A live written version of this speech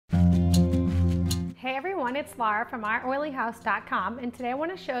everyone, it's Laura from ouroilyhouse.com, and today I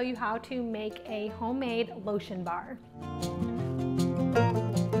want to show you how to make a homemade lotion bar.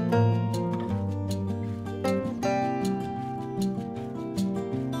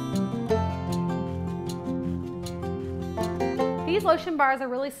 These lotion bars are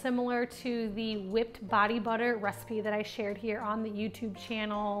really similar to the whipped body butter recipe that I shared here on the YouTube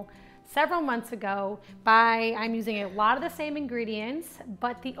channel several months ago. I'm using a lot of the same ingredients,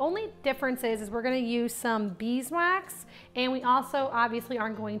 but the only difference is we're going to use some beeswax, and we also obviously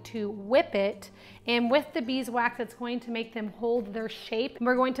aren't going to whip it. And with the beeswax, it's going to make them hold their shape.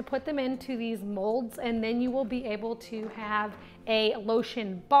 We're going to put them into these molds, and then you will be able to have a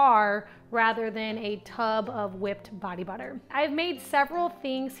lotion bar rather than a tub of whipped body butter. I've made several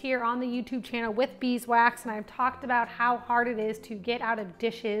things here on the YouTube channel with beeswax, and I've talked about how hard it is to get out of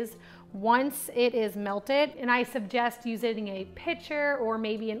dishes once it is melted, and I suggest using a pitcher or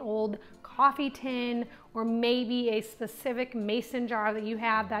maybe an old coffee tin or maybe a specific mason jar that you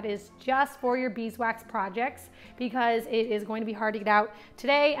have that is just for your beeswax projects, because it is going to be hard to get out.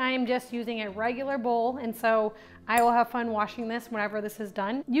 Today I am just using a regular bowl, and so I will have fun washing this whenever this is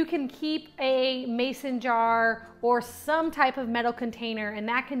done. You can keep a mason jar or some type of metal container, and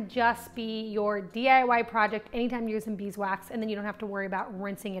that can just be your DIY project anytime you're using beeswax, and then you don't have to worry about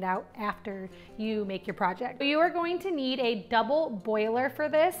rinsing it out after you make your project. You are going to need a double boiler for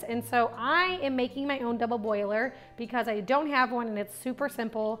this, and so I am making my own double boiler because I don't have one, and it's super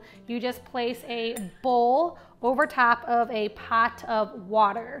simple. You just place a bowl over top of a pot of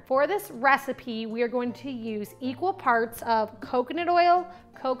water. For this recipe, we are going to use equal parts of coconut oil,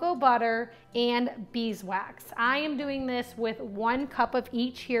 cocoa butter, and beeswax. I am doing this with 1 cup of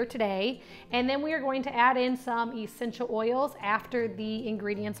each here today, and then we are going to add in some essential oils after the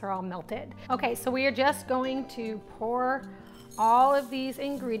ingredients are all melted. Okay, so we are just going to pour all of these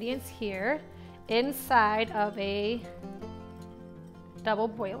ingredients here inside of a double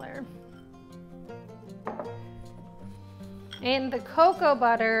boiler. And the cocoa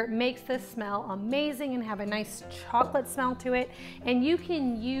butter makes this smell amazing and have a nice chocolate smell to it. And you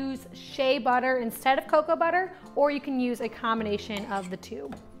can use shea butter instead of cocoa butter, or you can use a combination of the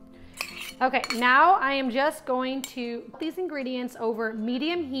two. Okay, now I am just going to put these ingredients over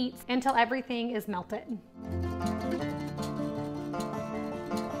medium heat until everything is melted.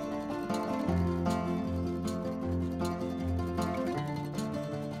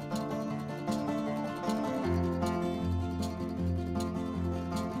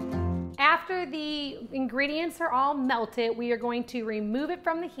 After the ingredients are all melted, we are going to remove it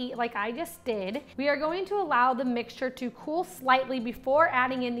from the heat like I just did. We are going to allow the mixture to cool slightly before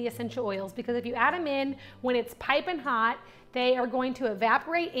adding in the essential oils, because if you add them in when it's piping hot, they are going to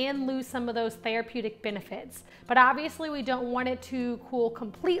evaporate and lose some of those therapeutic benefits. But obviously we don't want it to cool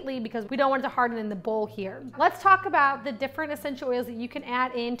completely because we don't want it to harden in the bowl here. Let's talk about the different essential oils that you can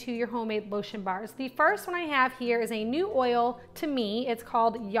add into your homemade lotion bars. The first one I have here is a new oil to me. It's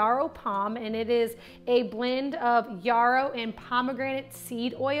called Yarrow Palm, and it is a blend of yarrow and pomegranate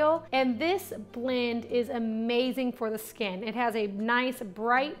seed oil. And this blend is amazing for the skin. It has a nice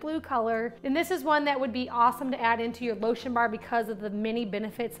bright blue color, and this is one that would be awesome to add into your lotion bar because of the many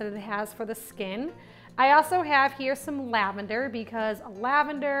benefits that it has for the skin. I also have here some lavender, because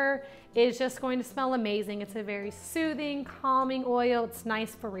lavender is just going to smell amazing. It's a very soothing, calming oil. It's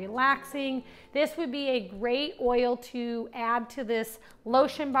nice for relaxing. This would be a great oil to add to this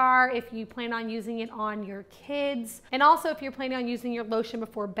lotion bar if you plan on using it on your kids, and also if you're planning on using your lotion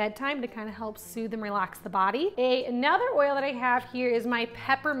before bedtime to kind of help soothe and relax the body. Another oil that I have here is my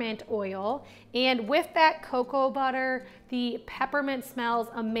peppermint oil, and with that cocoa butter, the peppermint smells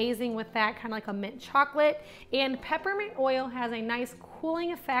amazing with that, kind of like a mint chocolate, and peppermint oil has a nice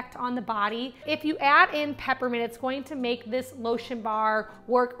cooling effect on the body. If you add in peppermint, it's going to make this lotion bar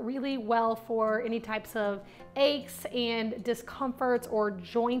work really well for any types of aches and discomforts or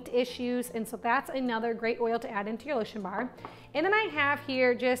joint issues, and so that's another great oil to add into your lotion bar. And then I have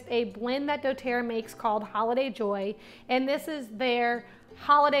here just a blend that doTERRA makes called Holiday Joy, and this is their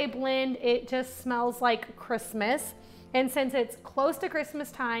holiday blend. It just smells like Christmas. And since it's close to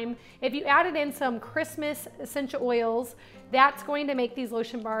Christmas time, if you added in some Christmas essential oils, that's going to make these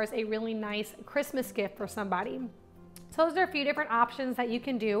lotion bars a really nice Christmas gift for somebody. So those are a few different options that you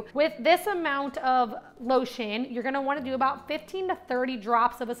can do. With this amount of lotion, you're gonna wanna do about 15 to 30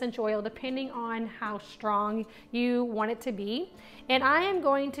 drops of essential oil, depending on how strong you want it to be. And I am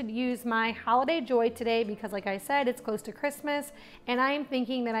going to use my Holiday Joy today because, like I said, it's close to Christmas, and I am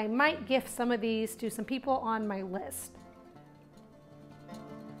thinking that I might gift some of these to some people on my list.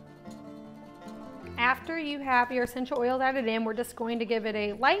 after you have your essential oils added in, we're just going to give it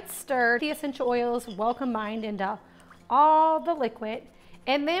a light stir. The essential oils well combined into all the liquid.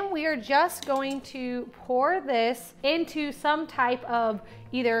 And then we are just going to pour this into some type of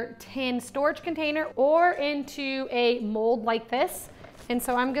either tin storage container or into a mold like this. And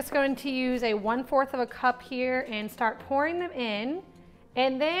so I'm just going to use a 1/4 of a cup here and start pouring them in.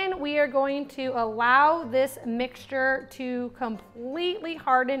 And then we are going to allow this mixture to completely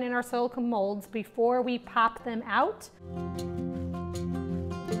harden in our silicone molds before we pop them out.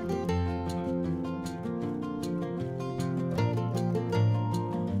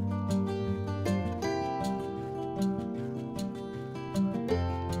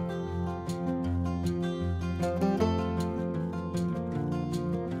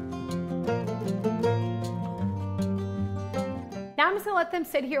 Now I'm just gonna let them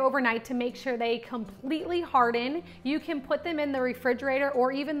sit here overnight to make sure they completely harden. You can put them in the refrigerator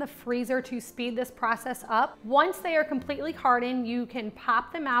or even the freezer to speed this process up. Once they are completely hardened, you can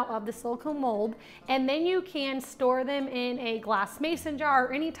pop them out of the silicone mold, and then you can store them in a glass mason jar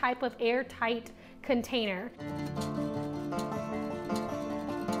or any type of airtight container.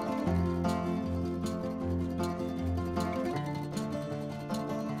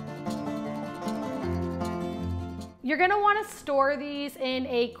 You're gonna wanna store these in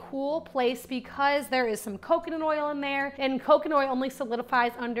a cool place because there is some coconut oil in there, and coconut oil only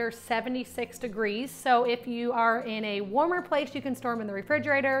solidifies under 76 degrees. So if you are in a warmer place, you can store them in the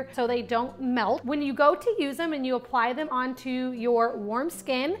refrigerator so they don't melt. When you go to use them and you apply them onto your warm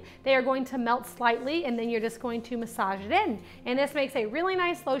skin, they are going to melt slightly, and then you're just going to massage it in. And this makes a really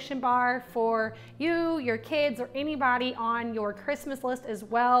nice lotion bar for you, your kids, or anybody on your Christmas list as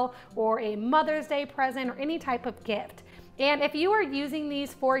well, or a Mother's Day present, or any type of gift. And if you are using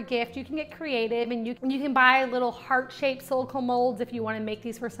these for a gift, you can get creative, and you can buy little heart-shaped silicone molds if you want to make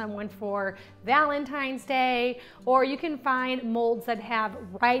these for someone for Valentine's Day, or you can find molds that have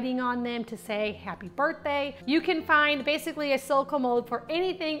writing on them to say happy birthday. You can find basically a silicone mold for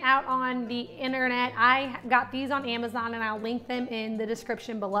anything out on the internet. I got these on Amazon, and I'll link them in the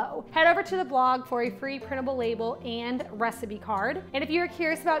description below. Head over to the blog for a free printable label and recipe card. And if you're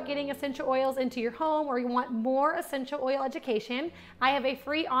curious about getting essential oils into your home, or you want more essential oil education, I have a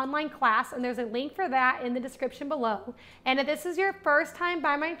free online class, and there's a link for that in the description below. And if this is your first time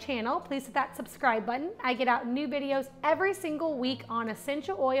by my channel, please hit that subscribe button. I get out new videos every single week on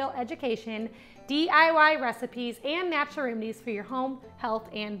essential oil education, DIY recipes, and natural remedies for your home, health,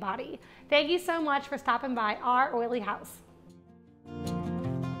 and body. Thank you so much for stopping by our oily house.